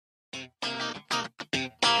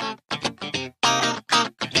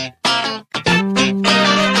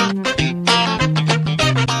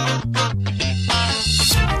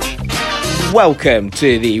Welcome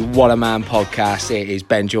to the What a Man podcast. It is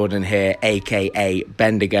Ben Jordan here, aka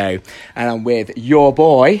Bendigo, and I'm with your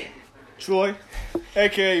boy Troy,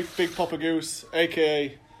 aka Big Papa Goose,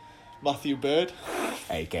 aka Matthew Bird,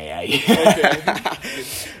 aka.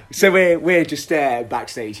 So we're just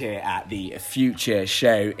backstage here at the Future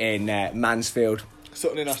show in Mansfield.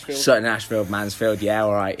 Sutton in Ashfield. Mansfield, yeah,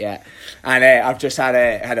 all right, yeah. And I've just had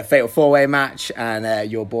a fatal four-way match,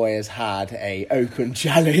 and your boy has had a open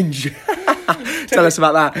challenge. Tell us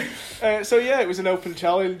about that. It was an open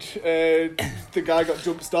challenge. The guy got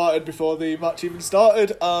jump-started before the match even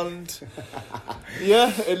started, and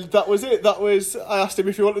and that was it. I asked him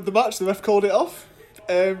if he wanted the match, the ref called it off.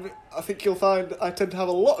 I think you'll find I tend to have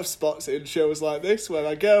a lot of spots in shows like this where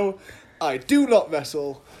I go, I do not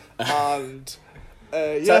wrestle, and...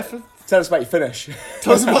 Tell us about your finish.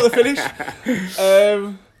 Tell us about the finish.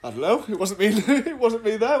 I don't know. It wasn't me. It wasn't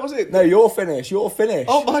me there, was it? No, your finish.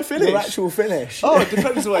 Oh, my finish. Your actual finish. Oh, it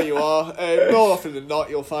depends where you are. More often than not,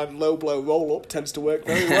 you'll find low blow roll up tends to work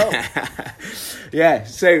very well. Yeah.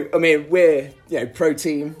 So I mean, we're pro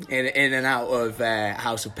team in and out of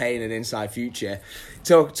House of Pain and Inside Future.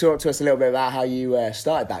 Talk to us a little bit about how you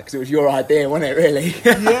started that, because it was your idea, wasn't it? Really?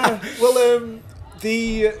 Yeah. Well,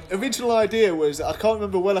 the original idea was, I can't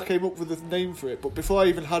remember when I came up with the name for it, but before I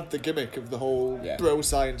even had the gimmick of the whole bro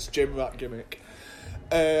science gym rat gimmick,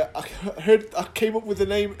 I came up with the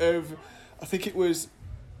name of, I think it was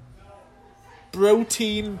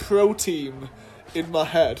Protein Pro Team in my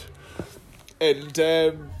head, and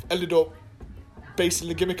ended up basing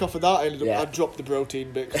the gimmick off of that. I dropped the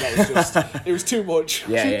protein bit because that was just it was too much.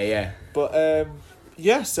 Yeah. But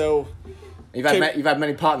so. You've had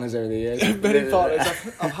many partners over the years. Many partners.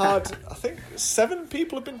 I've had, I think, 7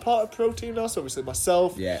 people have been part of Pro Team now. So obviously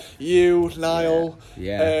myself, you, Niall,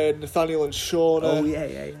 Nathaniel and Shauna. Oh,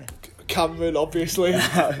 yeah. Cameron, obviously.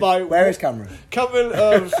 Where is Cameron?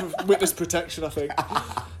 Cameron, witness protection, I think.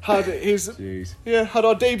 Had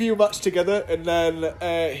our debut match together, and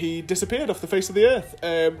then he disappeared off the face of the earth,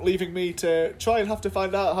 leaving me to try and have to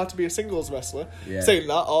find out how to be a singles wrestler. Yeah. Saying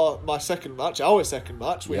that, our second match,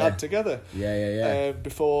 we had together.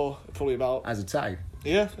 Before, probably about... As a tag?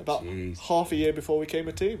 Yeah, about half a year before we became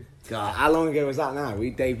a team. God, how long ago was that now?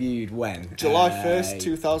 We debuted when? July 1st,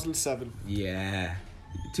 2007. Yeah.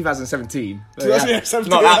 2017. Not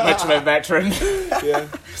that much of a veteran. Yeah.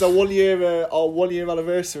 So our 1 year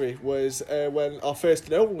anniversary was when our first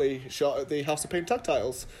and only shot at the House of Pain tag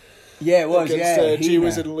titles. Yeah, it was. Against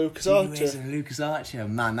G-Wiz and Lucas Archer. G-Wiz and Lucas Archer.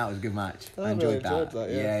 Man, that was a good match. I enjoyed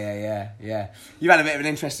that. Yeah. You've had a bit of an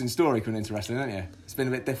interesting story coming into wrestling, haven't you? It's been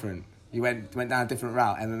a bit different. You went down a different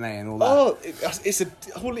route, MMA and all that. Oh,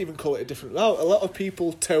 I wouldn't even call it a different route. A lot of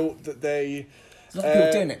people tote that they... There's a lot of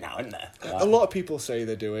people doing it now, isn't there? A lot of people say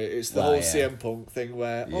they do it. It's the whole CM Punk thing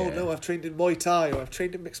where, I've trained in Muay Thai or I've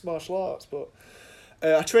trained in mixed martial arts. But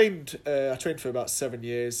I trained for about 7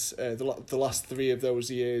 years. The last 3 of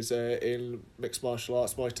those years in mixed martial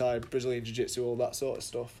arts, Muay Thai, Brazilian Jiu-Jitsu, all that sort of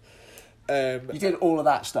stuff. You did all of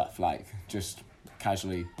that stuff, like, just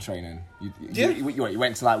casually training? You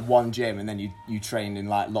went to, like, one gym and then you trained in,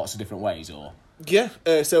 like, lots of different ways, or...? Yeah,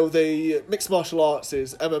 so the mixed martial arts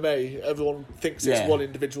is MMA. Everyone thinks it's one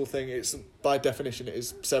individual thing. It's, by definition, it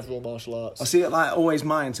is several martial arts. I see it, like, always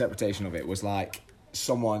my interpretation of it was like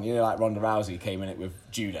someone, like Ronda Rousey came in it with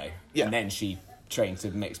judo, and then she trained to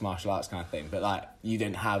mixed martial arts kind of thing. But, like, you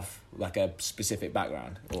didn't have, like, a specific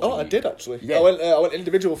background. I did, actually. Yeah. I went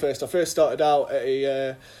individual first. I first started out at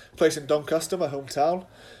a place in Doncaster, my hometown,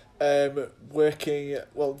 working,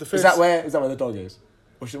 the first... Is that where the dog is?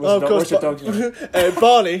 What's your dog name?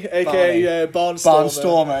 Barney, a.k.a. Barnstormer.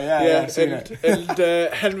 Barnstormer, yeah, I've seen it.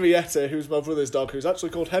 And Henrietta, who's my brother's dog, who's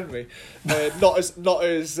actually called Henry. Not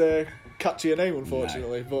as catchy a name,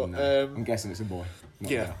 unfortunately. No, but I'm guessing it's a boy.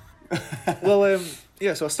 So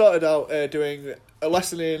I started out doing a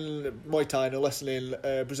lesson in Muay Thai and a lesson in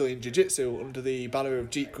Brazilian Jiu-Jitsu under the banner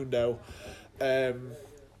of Jeet Kune Do,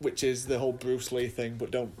 which is the whole Bruce Lee thing,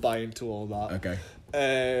 but don't buy into all that. Okay.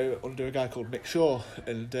 Under a guy called Mick Shaw,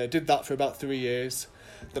 and did that for about 3 years.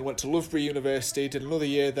 Then went to Loughborough University, did another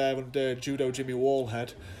year there under Judo Jimmy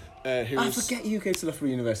Wallhead. I forget you go to Loughborough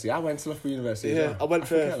University. I went to Loughborough University. Yeah, I went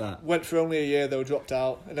for only a year though, dropped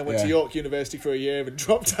out, and then went to York University for a year and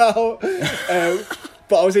dropped out.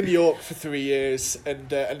 But I was in York for 3 years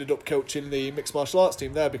and ended up coaching the mixed martial arts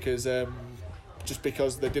team there because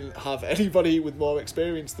they didn't have anybody with more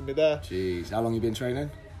experience than me there. Jeez, how long you been training?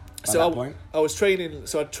 I was training.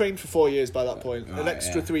 So I'd trained for 4 years by that point. An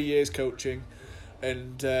extra 3 years coaching,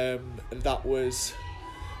 and that was,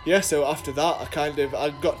 So after that,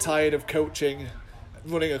 I got tired of coaching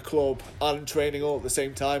running a club and training all at the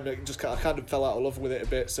same time. I kind of fell out of love with it a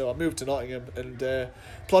bit, so I moved to Nottingham and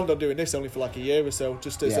planned on doing this only for like a year or so,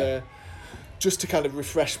 just to kind of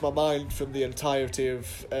refresh my mind from the entirety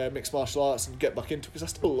of mixed martial arts and get back into it, because I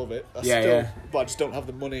still love it. But I just don't have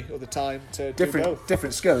the money or the time to do both.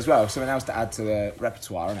 Different skill as well, something else to add to the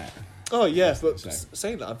repertoire, isn't it? Oh yeah, but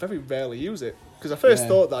saying that, I very rarely use it, because I first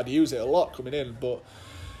thought that I'd use it a lot coming in, but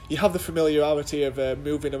you have the familiarity of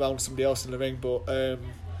moving around somebody else in the ring. But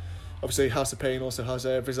obviously House of Pain also has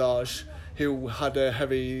Visage, who had a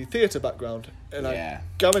heavy theatre background, and I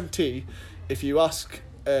guarantee if you ask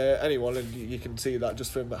anyone, and you can see that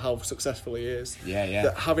just from how successful he is,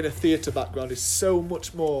 that having a theatre background is so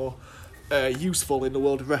much more useful in the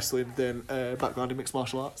world of wrestling than background in mixed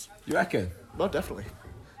martial arts. You reckon? Well, definitely.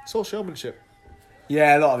 It's all showmanship.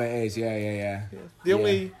 Yeah, a lot of it is. Yeah.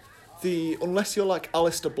 Unless you're like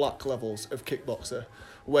Alistair Black levels of kickboxer,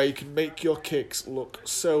 where you can make your kicks look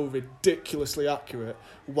so ridiculously accurate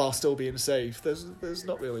while still being safe, there's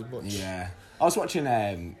not really much. Yeah. I was watching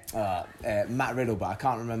Matt Riddle, but I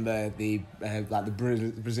can't remember the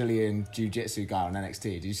Brazilian Jiu-Jitsu guy on NXT.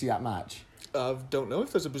 Did you see that match? I don't know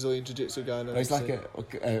if there's a Brazilian Jiu-Jitsu guy in NXT. It's like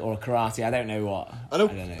or a karate. I don't know what. I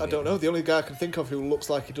don't know. The only guy I can think of who looks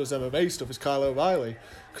like he does MMA stuff is Kyle O'Reilly,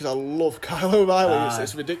 because I love Kyle O'Reilly.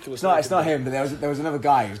 It's ridiculous. It's not him, but there was another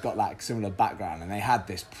guy who's got like similar background, and they had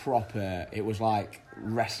this proper. It was like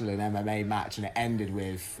wrestling MMA match, and it ended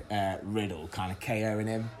with Riddle kind of KOing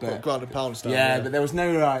him, but ground and pound style. Yeah, but there was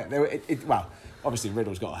no obviously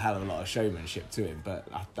Riddle's got a hell of a lot of showmanship to him, but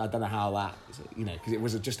I don't know how that, because it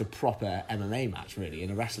was just a proper MMA match really in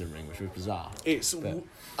a wrestling ring, which was bizarre.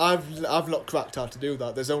 I've not cracked how to do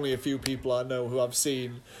that. There's only a few people I know who I've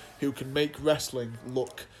seen who can make wrestling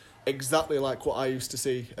look exactly like what I used to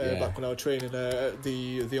see back when I was training.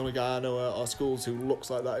 The only guy I know at our schools who looks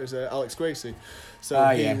like that is Alex Gracie. So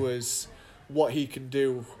was what he can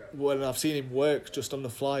do. When I've seen him work just on the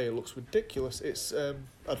fly, it looks ridiculous. It's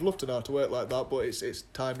I'd love to know how to work like that, but it's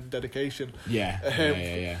time and dedication.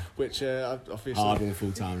 Which obviously hard with a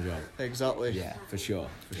full-time job. Exactly. Yeah, for sure.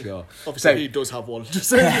 Obviously, he does have one.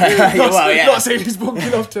 Just not saying he's bunking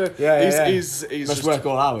enough to. He's must just work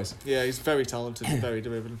all hours. Yeah, he's very talented and very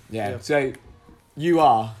driven. Yeah. So you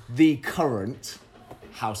are the current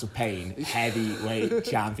House of Pain heavyweight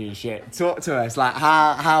championship. Talk to us, like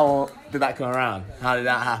how did that come around? How did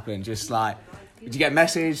that happen? Just like, did you get a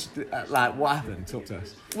message? Like, what happened? Talk to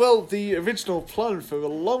us. Well, the original plan for a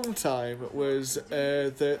long time was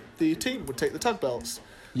that the team would take the tag belts.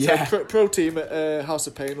 Yeah. So pro team at House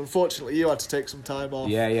of Pain. Unfortunately, you had to take some time off.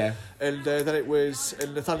 Yeah. And then it was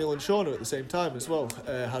Nathaniel and Shauna at the same time as well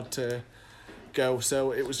had to go.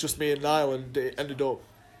 So it was just me and Niall, and it ended up,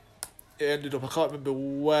 I can't remember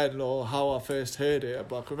when or how I first heard it,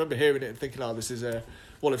 but I can remember hearing it and thinking, this is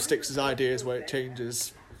one of Styx's ideas where it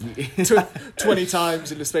changes 20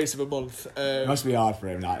 times in the space of a month. It must be hard for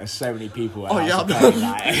him, like, there's so many people at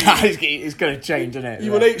it's going to change, isn't it?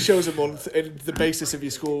 You run 8 shows a month, and the basis of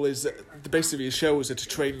your shows are to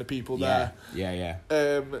train the people there. Yeah.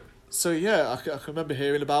 So I can remember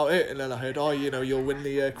hearing about it, and then I heard, you'll win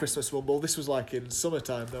the Christmas Rumble. This was like in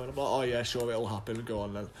summertime though, and I'm like, sure, it'll happen, and go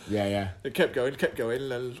on then. Yeah. It kept going, and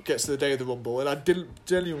then it gets to the day of the Rumble, and I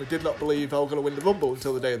genuinely did not believe I was going to win the Rumble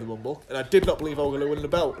until the day of the Rumble, and I did not believe I was going to win the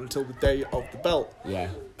belt until the day of the belt.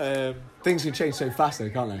 Yeah. Things can change so fast though,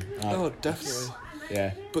 can't they? Definitely.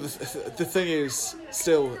 Yeah. But the thing is,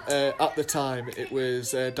 still, at the time, it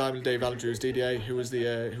was Diamond Dave Andrews, DDA, who was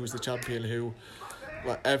the champion, who,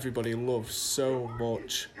 like, everybody loves so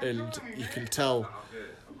much, and you can tell,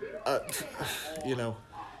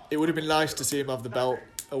 it would have been nice to see him have the belt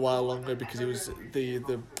a while longer, because he was the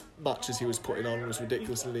matches he was putting on was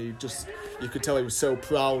ridiculous, and you could tell he was so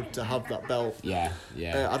proud to have that belt. Yeah.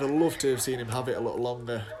 I'd have loved to have seen him have it a little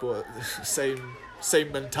longer, but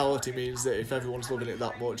same mentality means that if everyone's loving it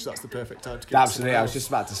that much, that's the perfect time to get Absolutely, I was just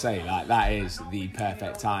about to say, like, that is the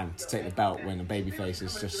perfect time to take the belt when the babyface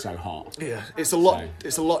is just so hot. Yeah, it's a lot.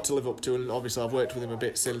 It's a lot to live up to, and obviously I've worked with him a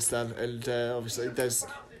bit since then, and obviously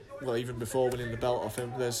even before winning the belt off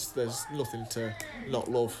him, there's nothing to not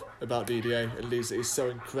love about DDA, and he's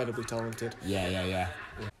so incredibly talented. Yeah.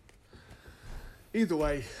 Either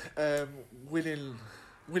way, winning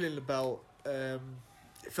the belt.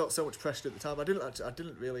 It felt so much pressure at the time. I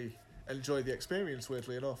didn't really enjoy the experience,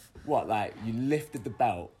 weirdly enough. What, like, you lifted the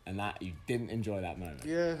belt and that you didn't enjoy that moment?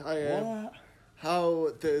 Yeah, What? How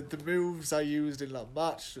the moves I used in that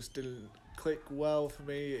match just didn't click well for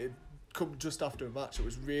me. It come just after a match. It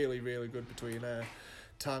was really, really good between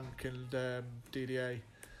Tank and DDA.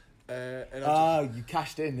 And I you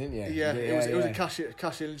cashed in, didn't you? yeah, it was a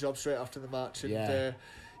cash-in job straight after the match, and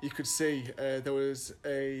you could see there was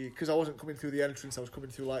because I wasn't coming through the entrance, I was coming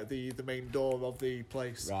through like the main door of the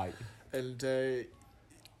place, right, and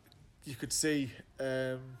you could see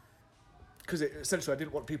because essentially I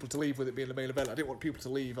didn't want people to leave with it being the main event. I didn't want people to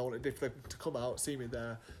leave. I wanted them to come out, see me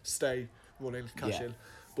there, stay, running, cash in.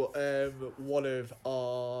 But one of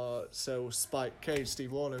our Spike Cage,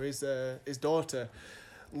 Steve Warner, his daughter,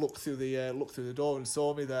 looked through the door and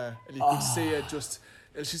saw me there, and you could see her just.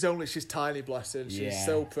 And she's tiny, bless her, and she's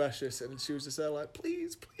so precious, and she was just there like,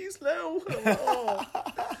 please no. And I'm like, oh.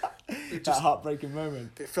 That heartbreaking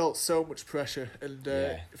moment. It felt so much pressure, and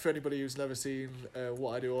for anybody who's never seen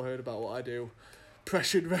what I do or heard about what I do,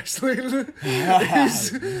 pressured wrestling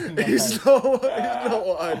is not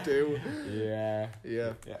what I do. Yeah.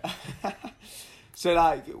 So,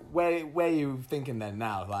 like, where are you thinking then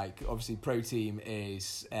now? Like, obviously, Pro Team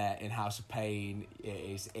is in House of Pain, it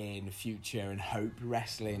is in Future and Hope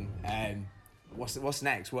Wrestling. What's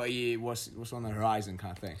next? What's on the horizon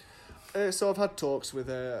kind of thing? So I've had talks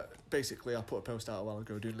with, basically, I put a post out a while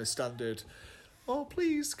ago doing the standard, oh,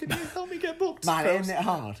 please, can you help me get booked? Man, post. isn't it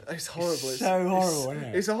hard? It's horrible. It's so horrible, isn't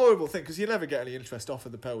it? It's a horrible thing, because you never get any interest off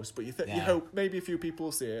of the post, but you hope maybe a few people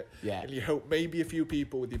will see it, and you hope maybe a few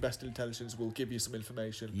people with your best intentions will give you some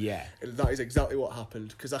information. Yeah. And that is exactly what happened,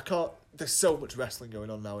 because there's so much wrestling going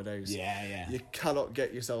on nowadays. Yeah. You cannot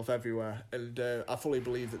get yourself everywhere, and I fully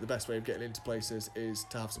believe that the best way of getting into places is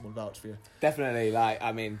to have someone vouch for you. Definitely, like,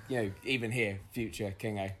 I mean, even here, Future,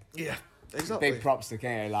 Kingo. Yeah. Exactly. Big props to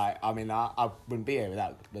Kingo. Like, I mean, I wouldn't be here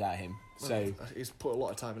without him. So he's put a lot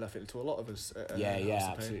of time and effort into a lot of us.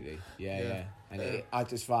 Absolutely. Yeah. And I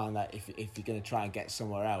just found that if you're going to try and get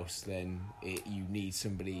somewhere else, then you need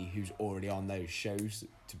somebody who's already on those shows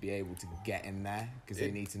to be able to get in there, because they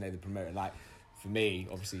need to know the promoter. Like, for me,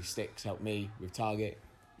 obviously, Sticks helped me with Target.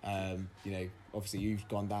 Obviously, you've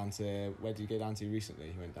gone down to, where did you go down to recently?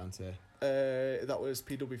 You went down to that was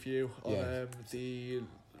PWFU.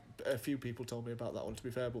 A few people told me about that one, to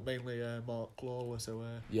be fair, but mainly Mark Lawler. So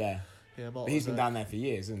Mark. But he's been down there for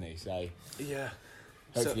years, hasn't he? So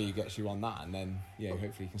hopefully he gets you on that, and then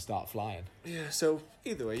hopefully you can start flying. Yeah. So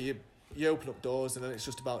either way, you open up doors, and then it's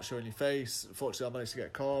just about showing your face. Fortunately, I managed to get a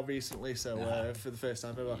car recently, so for the first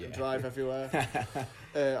time ever, I can drive everywhere.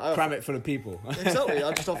 Cram it full of people. Exactly.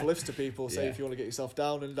 I just offer lifts to people, say if you want to get yourself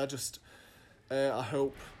down, and I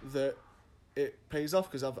hope that it pays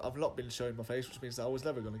off, because I've not been showing my face, which means that I was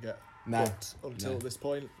never going to get booked until this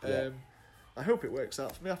point. I hope it works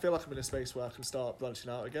out for me. I feel like I'm in a space where I can start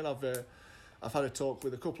branching out again. I've had a talk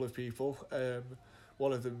with a couple of people.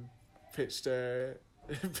 One of them pitched.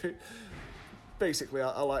 Basically,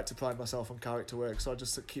 I like to pride myself on character work, so I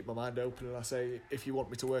just keep my mind open, and I say, if you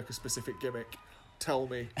want me to work a specific gimmick, tell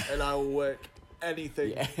me, and I will work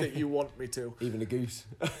anything that you want me to. Even a goose.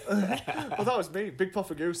 Well, that was me. Big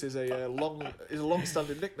Puffer Goose is a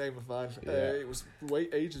long-standing nickname of mine. It was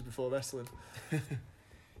ages before wrestling.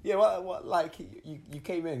 Yeah, what like you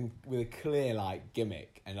came in with a clear like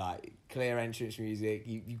gimmick and like clear entrance music.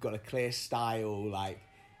 You've got a clear style, like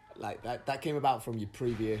that came about from your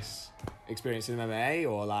previous experience in MMA,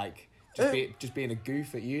 or like just being a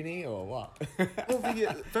goof at uni, or what? Well,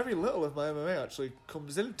 very little of my MMA actually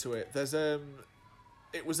comes into it. There's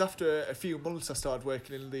it was after a few months I started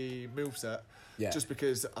working in the moveset, just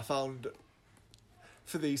because I found,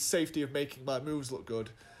 for the safety of making my moves look good,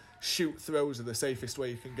 shoot throws are the safest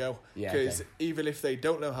way you can go, because even if they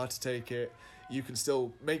don't know how to take it, you can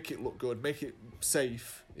still make it look good, make it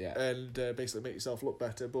safe, and basically make yourself look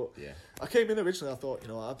better. But I came in originally, I thought,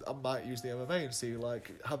 I might use the MMA and see,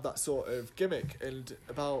 like, have that sort of gimmick, and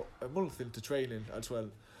about a month into training I just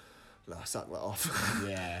went, nah, sack that off.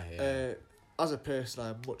 As a person,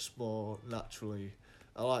 I'm much more naturally,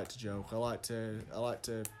 I like to joke, I like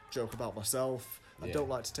to joke about myself. I don't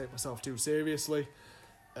like to take myself too seriously,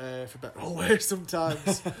 for better or worse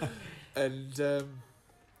sometimes. And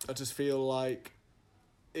I just feel like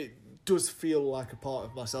it does feel like a part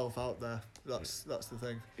of myself out there. That's the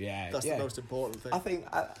thing. That's the most important thing. I think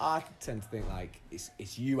I tend to think like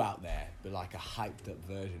it's you out there, but like a hyped up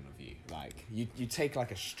version of you. Like you take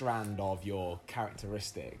like a strand of your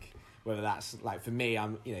characteristic, whether that's like, for me,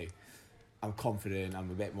 I'm confident, I'm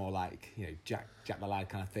a bit more like, Jack the Lad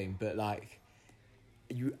kind of thing, but like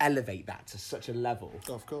you elevate that to such a level.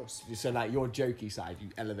 Of course. So like your jokey side, you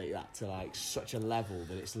elevate that to like such a level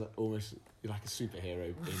that it's almost like a superhero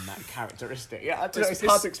in that characteristic. Yeah, it's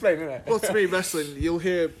hard to explain, isn't it? Well, to me, wrestling, you'll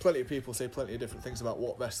hear plenty of people say plenty of different things about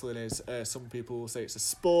what wrestling is. Some people will say it's a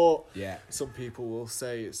sport. Yeah. Some people will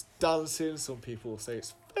say it's dancing. Some people will say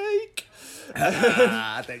it's fake.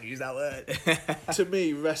 Don't use that word. To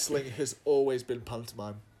me, wrestling has always been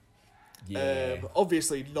pantomime. Yeah.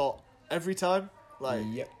 Obviously not every time. Like,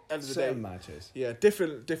 Yep. end of the Certain day, matches. yeah,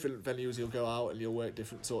 different venues you'll go out and you'll work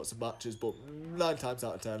different sorts of matches, but 9 times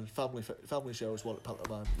out of 10, family shows want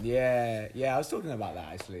pantomime. Yeah, I was talking about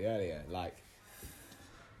that actually earlier. Like,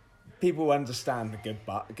 people understand the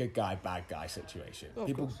good guy, bad guy situation. Oh,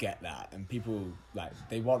 People course. get that, and people like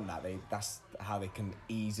they want that. That's how they can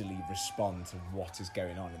easily respond to what is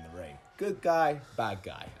going on in the ring. Good guy, bad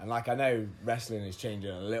guy, and like I know wrestling is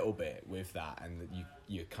changing a little bit with that, and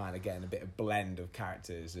you're kind of getting a bit of blend of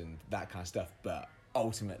characters and that kind of stuff. But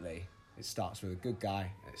ultimately, it starts with a good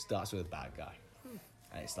guy and it starts with a bad guy,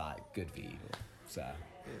 and it's like good v evil. So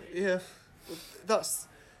Yeah, that's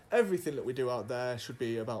everything that we do out there should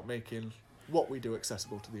be about making what we do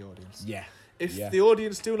accessible to the audience. yeah, If yeah. the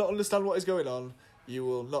audience do not understand what is going on, you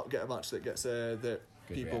will not get a match that gets that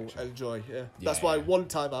Good people reaction. enjoy. Yeah, Yeah, that's why yeah. 1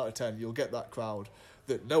 time out of 10 you'll get that crowd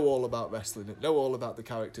that know all about wrestling, that know all about the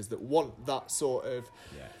characters, that want that sort of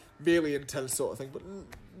Yeah. really intense sort of thing.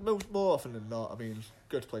 But more often than not, I mean,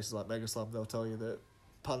 go to places like Megaslam, they'll tell you that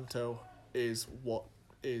panto is what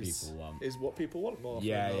People want. is what people want more often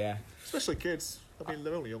Yeah, than not. yeah. Especially kids. I mean,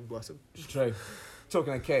 they're only young, bless them. It's true.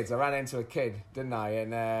 Talking of kids, I ran into a kid, didn't I?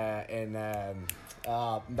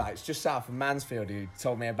 It's just south of Mansfield. Who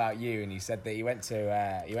told me about you, and he said that he went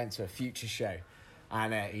to a Future show,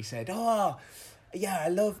 and he said, "Oh, yeah, I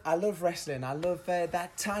love wrestling. I love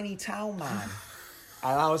that Tiny Town Man,"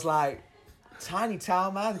 and I was like, "Tiny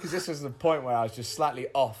Town Man," because this was the point where I was just slightly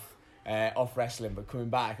off wrestling, but coming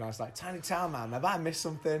back, and I was like, "Tiny Town Man, have I missed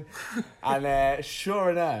something?" And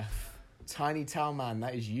sure enough. Tiny Town Man,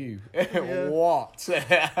 that is you. Yeah. What?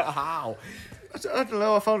 How? I don't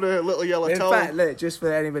know, I found a little yellow In towel. fact, look, just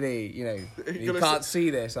for anybody, you gonna can't see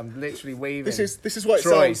this. I'm literally waving. This is what it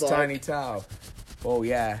Troy's sounds like. tiny towel. Oh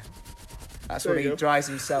yeah, that's There what you he go. dries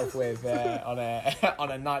himself with on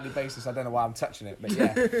a nightly basis. I don't know why I'm touching it, but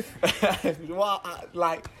yeah. What?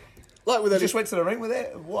 Like Like with you any, just went to the ring with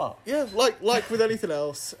it? What? yeah, like with anything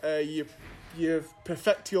else, you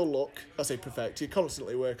perfect your look. I say perfect. You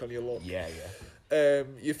constantly work on your look. Yeah.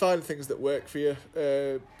 You find things that work for you.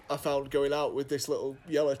 I found going out with this little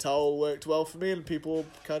yellow towel worked well for me, and people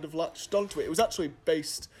kind of latched onto it. It was actually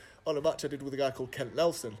based on a match I did with a guy called Kent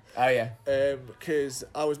Nelson. Oh yeah. Because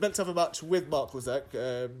I was meant to have a match with Mark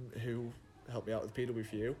Lezek, who helped me out with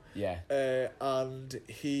PWFU. Yeah. And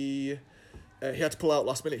he had to pull out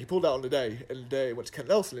last minute. He pulled out on the day and went to Kent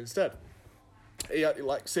Nelson instead. He had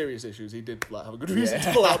serious issues. He did have a good reason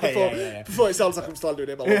to pull out before Yeah. before it sounds like I'm slandering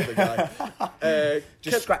him. I love the guy.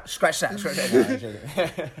 Just scratch that. No, I'm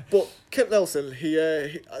joking. But Kent Nelson, he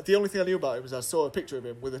the only thing I knew about him was I saw a picture of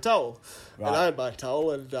him with a towel, Right. and I had my towel,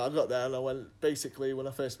 and I got there and I went basically when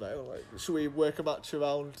I first met him, I'm like, should we work a match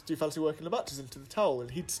around? Do you fancy working the matches into the towel? And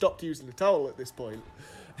he'd stopped using the towel at this point.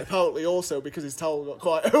 Apparently, also because his towel got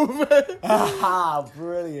quite over. Ah,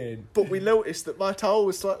 brilliant. But we noticed that my towel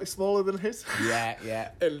was slightly smaller than his. Yeah.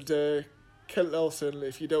 And Kent Nelson,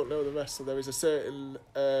 if you don't know the wrestler, there is a certain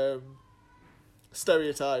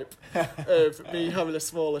stereotype of me having a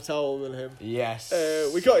smaller towel than him. Yes.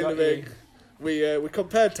 We got in the you. ring. We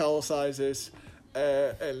compared towel sizes,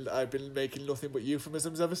 and I've been making nothing but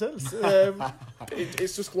euphemisms ever since.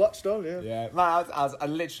 It's just latched on, yeah. Yeah, man, I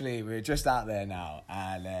literally, we were just out there now,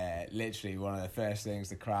 and literally one of the first things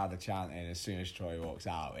the crowd are chanting as soon as Troy walks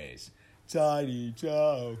out is Tiny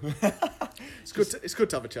Joe. It's good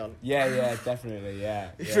to have a chant, yeah, definitely,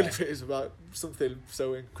 yeah. even if it is about something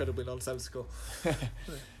so incredibly nonsensical.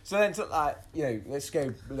 So then, let's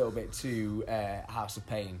go a little bit to House of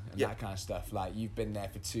Pain and that kind of stuff. Like, you've been there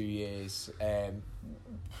for 2 years.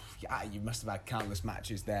 You must have had countless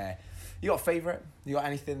matches there. You got a favourite? You got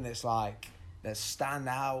anything that stand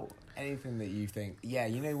out? Anything that you think, yeah,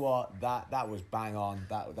 you know what, that was bang on.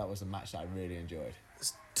 That was a match that I really enjoyed.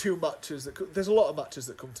 There's 2 matches there's a lot of matches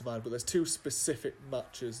that come to mind, but there's 2 specific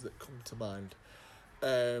matches that come to mind.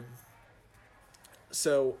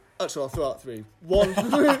 So actually, I'll throw out 3. One,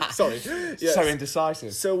 sorry, yes. So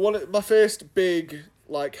indecisive. So my first big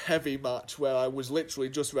heavy match where I was literally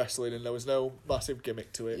just wrestling and there was no massive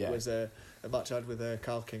gimmick to it was a match I had with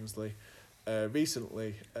Carl Kingsley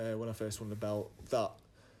recently when I first won the belt.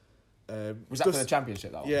 Was that for the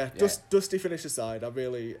championship? That one? Yeah, dusty finish aside,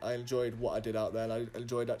 I enjoyed what I did out there, and I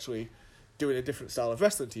enjoyed actually doing a different style of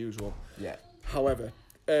wrestling to usual. Yeah. However,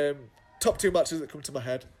 top 2 matches that come to my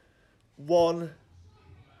head. One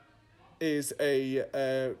is a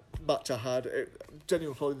match I had,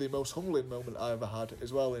 genuinely probably the most humbling moment I ever had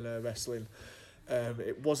as well in wrestling.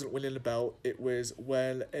 It wasn't winning the belt. It was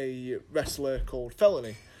when a wrestler called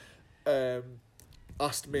Felony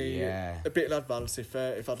asked me a bit in advance if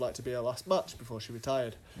I'd like to be her last match before she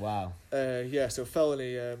retired. Wow. So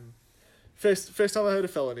Felony. First time I heard of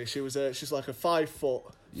Felony, she's like a 5 foot.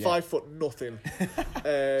 Yeah. 5 foot nothing.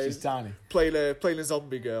 She's tiny. Playing a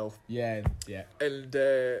zombie girl. Yeah, yeah. And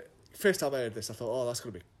first time I heard this, I thought, oh, that's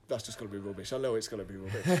just gonna be rubbish. I know it's gonna be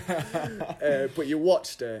rubbish. But you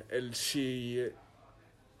watched her, and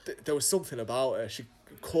there was something about her. She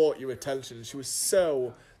caught your attention. She was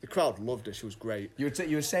the crowd loved her. She was great. You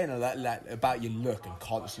were saying about your look and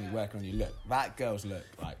constantly working on your look. That girl's look,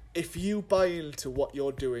 like, if you buy into what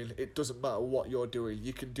you're doing, it doesn't matter what you're doing.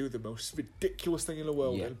 You can do the most ridiculous thing in the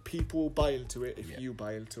world, and people will buy into it if you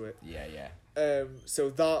buy into it. Yeah, yeah. So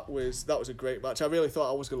that was a great match. I really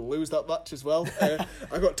thought I was going to lose that match as well.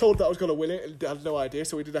 I got told that I was going to win it and had no idea.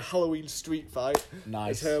 So we did a Halloween street fight.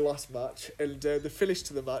 Nice. As her last match, and the finish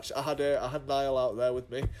to the match, I had Niall out there with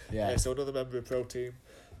me. Yeah. So another member of Pro Team,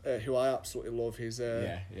 who I absolutely love. He's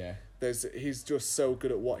he's just so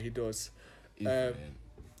good at what he does. He's brilliant.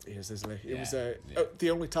 He is, isn't he? It was Yeah. the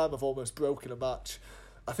only time I've almost broken a match.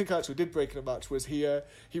 I think I actually did break in a match. Was he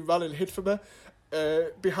ran and hid from her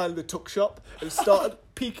behind the tuck shop and started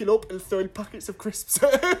peeking up and throwing packets of crisps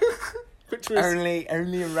at her. Which was only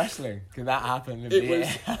in wrestling can that happen.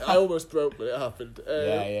 I almost broke when it happened.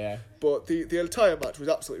 Yeah. But the entire match was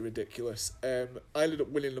absolutely ridiculous. I ended up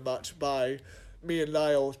winning the match by me and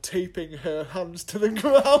Niall taping her hands to the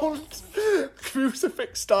ground,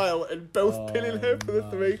 crucifix style, and both pinning her for the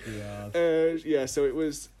 3. So it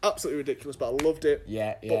was absolutely ridiculous, but I loved it.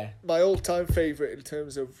 Yeah. But my all-time favourite in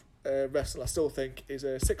terms of wrestling, I still think, is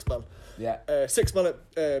a 6-man. Yeah. 6-man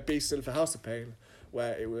at Beeston for House of Pain,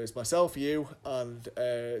 where it was myself, you, and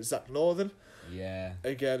Zach Northern. Yeah.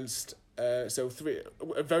 Against a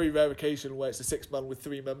very rare occasion where it's a 6-man with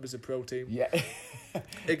 3 members of Pro Team. Yeah.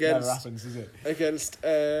 Against, never happens, does it? Against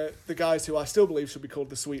the guys who I still believe should be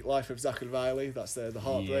called the Sweet Life of Zach and Riley. That's the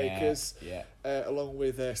Heartbreakers. Yeah. Along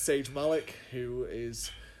with Sage Malik, who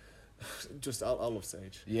is just I love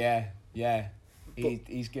Sage. Yeah.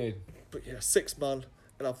 He's good. But yeah, 6-man,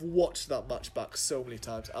 and I've watched that match back so many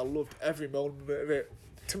times. I loved every moment of it.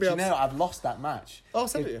 To be honest, I've lost that match. Oh,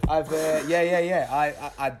 so you? I've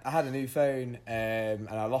I had a new phone, and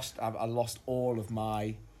I lost all of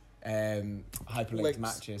my hyperlinked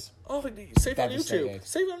matches. Oh, save it on YouTube.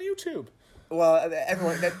 Save it on YouTube. Well,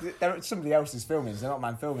 everyone, they're somebody else is filming. They're not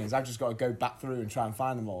man filming. I've just got to go back through and try and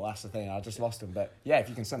find them all. That's the thing. I just lost them. But yeah, if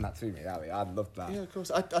you can send that through me, I'd love that. Yeah, of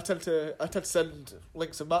course. I tend to send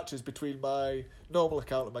links of matches between my normal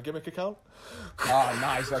account and my gimmick account. Oh,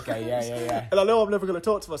 nice. Okay, yeah. And I know I'm never going to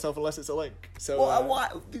talk to myself unless it's a link. So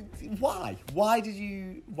why did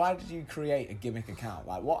you create a gimmick account?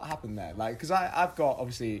 Like, what happened there? Like, because I've got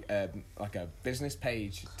obviously like a business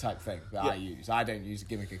page type thing that I use. I don't use a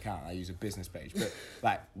gimmick account. I use a business page. But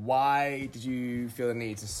like, why did you feel the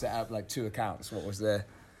need to set up like 2 accounts? What was the...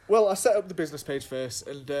 Well, I set up the business page first,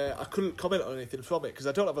 and I couldn't comment on anything from it because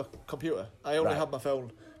I don't have a computer. I only have my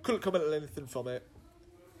phone. Couldn't comment on anything from it,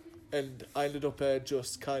 and I ended up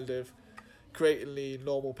just kind of creating the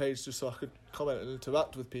normal page just so I could comment and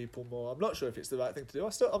interact with people more. I'm not sure if it's the right thing to do.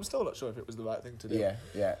 I'm still not sure if it was the right thing to do.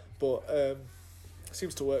 Yeah. But it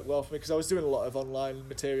seems to work well for me because I was doing a lot of online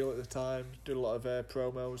material at the time, doing a lot of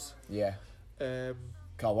promos. Yeah.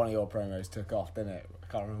 God, one of your promos took off, didn't it?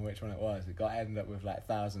 I can't remember which one it was. It ended up with like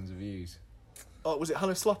thousands of views. Oh, was it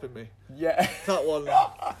Hannah slapping me? Yeah. That one.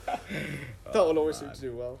 That one always seemed to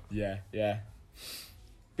do well. Yeah.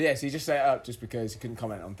 But yeah, so you just set it up just because you couldn't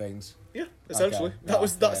comment on things. Yeah, essentially. Okay.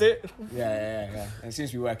 That's it. Yeah. And it seems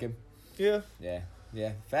to be working. Yeah.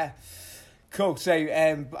 Yeah. Fair. Cool. So,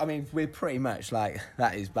 I mean, we're pretty much like,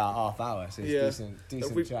 that is about half hour, so it's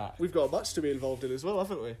decent chat. We've got a match to be involved in as well,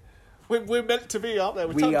 haven't we? We're meant to be out there.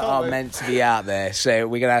 We are meant to be out there, so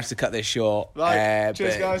we're going to have to cut this short. Right.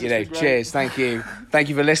 Cheers, guys. Cheers. Thank you. Thank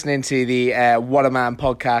you for listening to the What a Man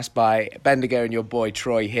podcast by Bendigo and your boy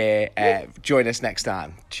Troy here. Join us next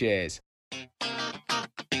time. Cheers.